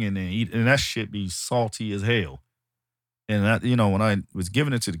my finger in there and eat, and that shit be salty as hell. And when I was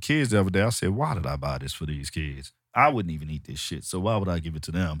giving it to the kids the other day, I said, why did I buy this for these kids? I wouldn't even eat this shit. So why would I give it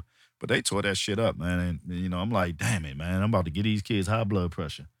to them? But they tore that shit up, man. And I'm like, damn it, man. I'm about to get these kids high blood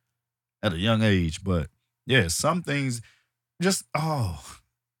pressure at a young age. But yeah, some things just their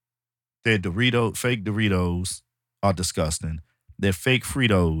fake Doritos are disgusting. Their fake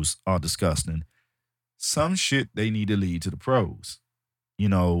Fritos are disgusting. Some shit they need to lead to the pros. You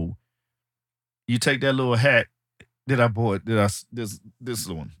know, you take that little hat that I bought, this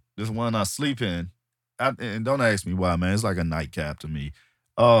one I sleep in. And don't ask me why, man. It's like a nightcap to me.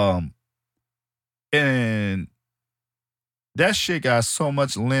 Um, and that shit got so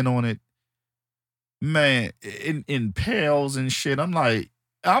much lint on it, man, in pails and shit. I'm like,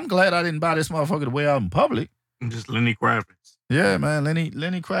 I'm glad I didn't buy this motherfucker to wear out in public. Just Lenny Kravitz. Yeah, man, Lenny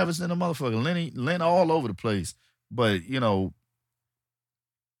Kravitz and the motherfucker, Lent all over the place. But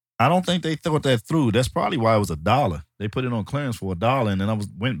I don't think they thought that through. That's probably why it was $1. They put it on clearance for $1, and then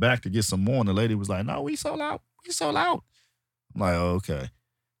went back to get some more, and the lady was like, "No, we sold out. We sold out." I'm like, oh, "Okay."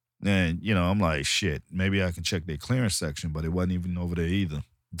 And I'm like, "Shit, maybe I can check their clearance section," but it wasn't even over there either.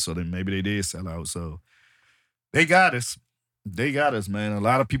 So then maybe they did sell out. So they got us. They got us, man. A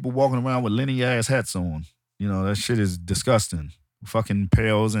lot of people walking around with Lenny ass hats on. That shit is disgusting. Fucking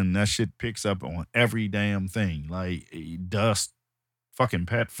pails, and that shit picks up on every damn thing, like dust, fucking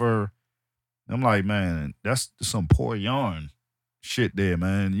pet fur. I'm like, man, that's some poor yarn shit there,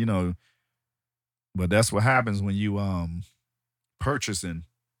 man. But that's what happens when you purchasing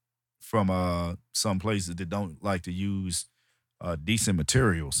from some places that don't like to use decent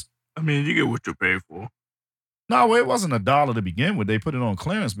materials. I mean, you get what you pay for. No, it wasn't $1 to begin with. They put it on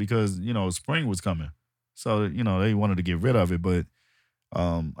clearance because spring was coming, so they wanted to get rid of it. But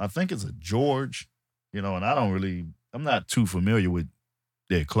I think it's a George, and I'm not too familiar with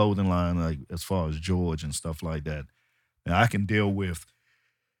their clothing line, like as far as George and stuff like that. And I can deal with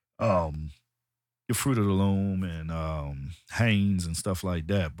your Fruit of the Loom and Hanes and stuff like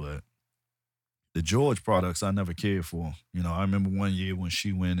that, but the George products I never cared for. I remember one year when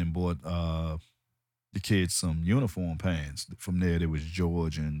she went and bought the kids some uniform pants. From there, there was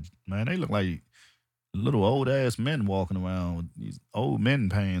George, and man, they look like little old ass men walking around with these old men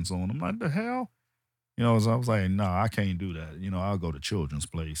pants on. I'm like, the hell? So I was like, nah, I can't do that. I'll go to Children's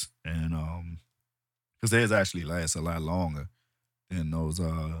Place, and because theirs actually lasts a lot longer than those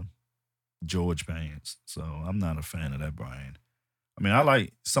George pants. So I'm not a fan of that brand. I mean, I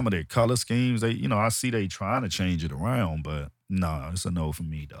like some of their color schemes. I see they trying to change it around, but no, it's a no for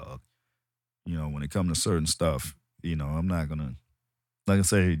me, dog. When it comes to certain stuff, I'm not gonna, like I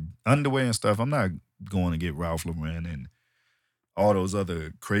say, underwear and stuff. I'm not going to get Ralph Lauren and all those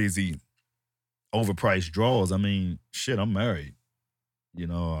other crazy overpriced drawers. I mean, shit, I'm married.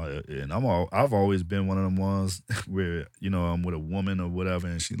 And I've always been one of them ones where I'm with a woman or whatever,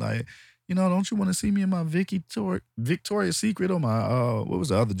 and she like, don't you want to see me in my Victoria's Secret or my what was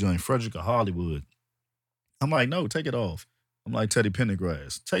the other joint, Frederica Hollywood? I'm like, no, take it off. I'm like Teddy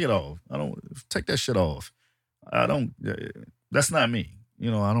Pendergrass, take it off. I don't take that shit off. I don't. That's not me. I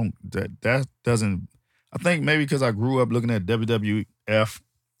don't. That doesn't. I think maybe because I grew up looking at WWF/E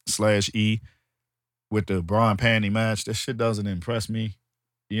with the bra and panty match, that shit doesn't impress me.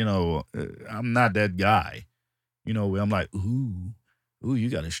 I'm not that guy. Where I'm like, ooh, you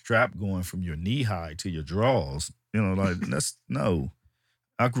got a strap going from your knee high to your drawers. Like that's no.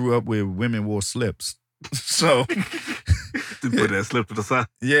 I grew up where women wore slips, so To put that slip to the side.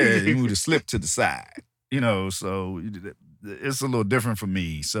 yeah, you move the slip to the side. So it's a little different for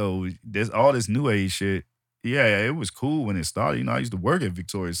me. So there's all this new age shit. Yeah, it was cool when it started. I used to work at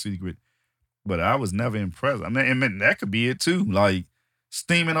Victoria's Secret, but I was never impressed. I mean, that could be it too. Like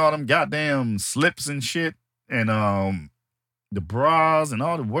steaming all them goddamn slips and shit, and the bras and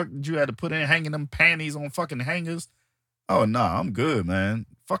all the work that you had to put in, hanging them panties on fucking hangers. Oh nah, I'm good, man.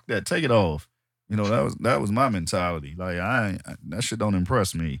 Fuck that. Take it off. That was my mentality. Like that shit don't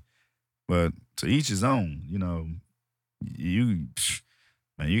impress me. But to each his own. You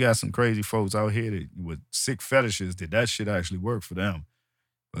man, you got some crazy folks out here with sick fetishes that shit actually work for them,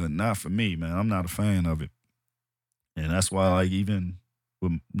 but not for me, man. I'm not a fan of it, and that's why, like, even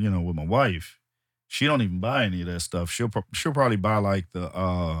with my wife, she don't even buy any of that stuff. She'll probably buy like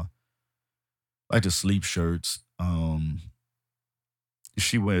the sleep shirts.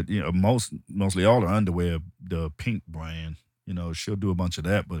 She went, mostly all her underwear, the pink brand. She'll do a bunch of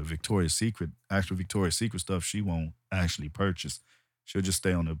that, but actual Victoria's Secret stuff, she won't actually purchase. She'll just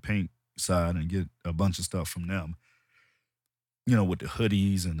stay on the pink side and get a bunch of stuff from them. With the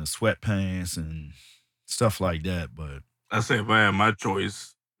hoodies and the sweatpants and stuff like that. But I say if I had my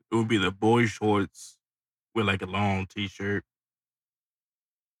choice, it would be the boy shorts with like a long t-shirt.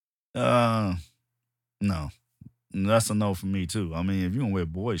 No. That's a no for me too. I mean, if you gonna wear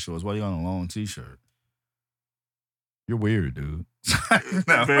boy shorts, why you on a long t-shirt? You're weird, dude.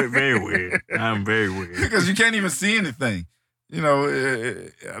 No. Very, very weird. I'm very weird. Because you can't even see anything. You know,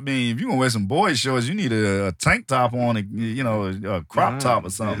 I mean, if you're gonna wear some boy shorts, you need a tank top on, a crop top or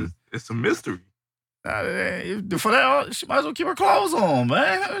something. It's a mystery. For that, she might as well keep her clothes on,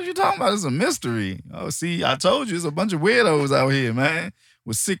 man. What are you talking about? It's a mystery. Oh, see, I told you, it's a bunch of weirdos out here, man,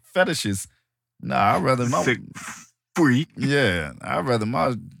 with sick fetishes. Nah, I'd rather my Sick freak. yeah, I'd rather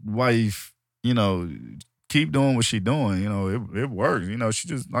my wife, keep doing what she doing. It works. She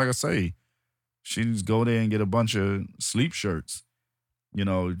just, like I say, she just go there and get a bunch of sleep shirts.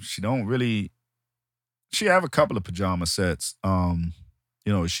 She don't really. She have a couple of pajama sets. When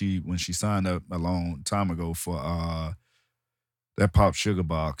she signed up a long time ago for that Pop Sugar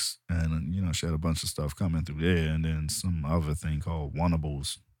box, and she had a bunch of stuff coming through there, and then some other thing called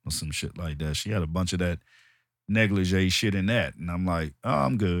Wannables or some shit like that. She had a bunch of that negligee shit in that, and I'm like, oh,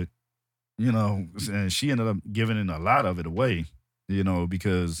 I'm good. And she ended up giving a lot of it away,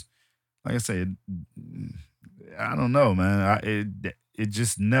 because, like I said, I don't know, man. It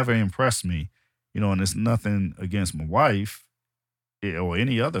just never impressed me, and it's nothing against my wife or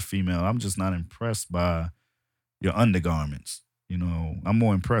any other female. I'm just not impressed by your undergarments. I'm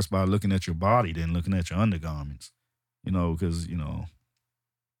more impressed by looking at your body than looking at your undergarments. Because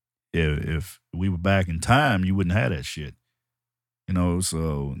if we were back in time, you wouldn't have that shit.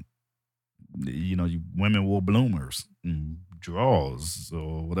 So women wore bloomers and drawers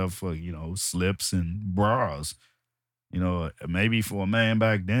or whatever, slips and bras. Maybe for a man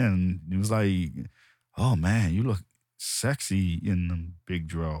back then, it was like, oh man, you look sexy in them big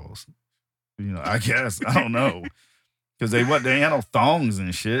drawers. I guess I don't know, because they had no thongs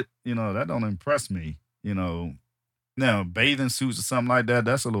and shit. That don't impress me. Now bathing suits or something like that,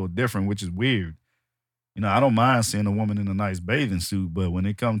 that's a little different, which is weird. I don't mind seeing a woman in a nice bathing suit, but when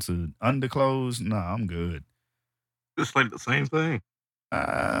it comes to underclothes, nah, I'm good. It's like the same thing.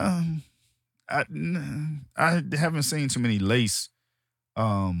 I haven't seen too many laced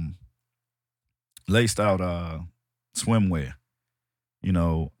out swimwear.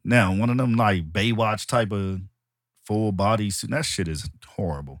 Now one of them like Baywatch type of full body suit, that shit is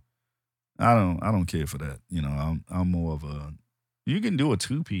horrible. I don't care for that. I'm more of a, you can do a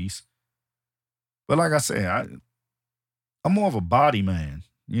 2-piece, but like I say, I'm more of a body man.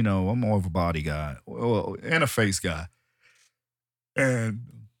 I'm more of a body guy and a face guy. And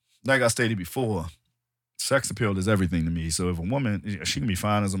like I stated before, sex appeal is everything to me. So if a woman, she can be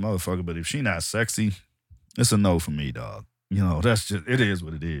fine as a motherfucker, but if she not sexy, it's a no for me, dog. That's just, it is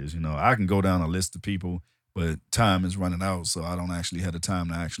what it is. I can go down a list of people, but time is running out, so I don't actually have the time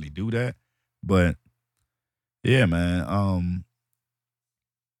to actually do that. But yeah, man,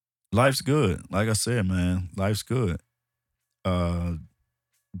 life's good. Like I said, man, life's good.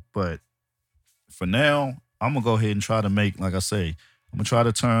 But for now, I'm gonna go ahead and try to make, like I say, I'm gonna try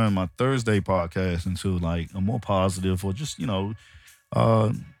to turn my Thursday podcast into like a more positive, or just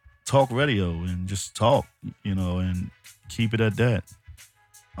talk radio and just talk, and keep it at that.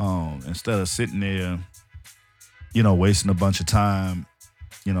 Instead of sitting there, wasting a bunch of time,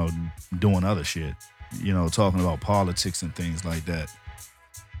 doing other shit, talking about politics and things like that.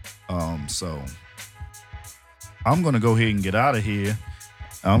 So I'm gonna go ahead and get out of here.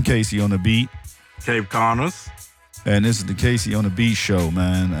 I'm Casey on the beat. Cape Connors. And this is the Casey on the Beat show,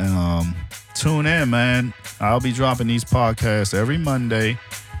 man. And tune in, man. I'll be dropping these podcasts every Monday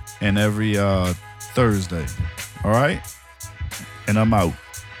and every Thursday. All right? And I'm out.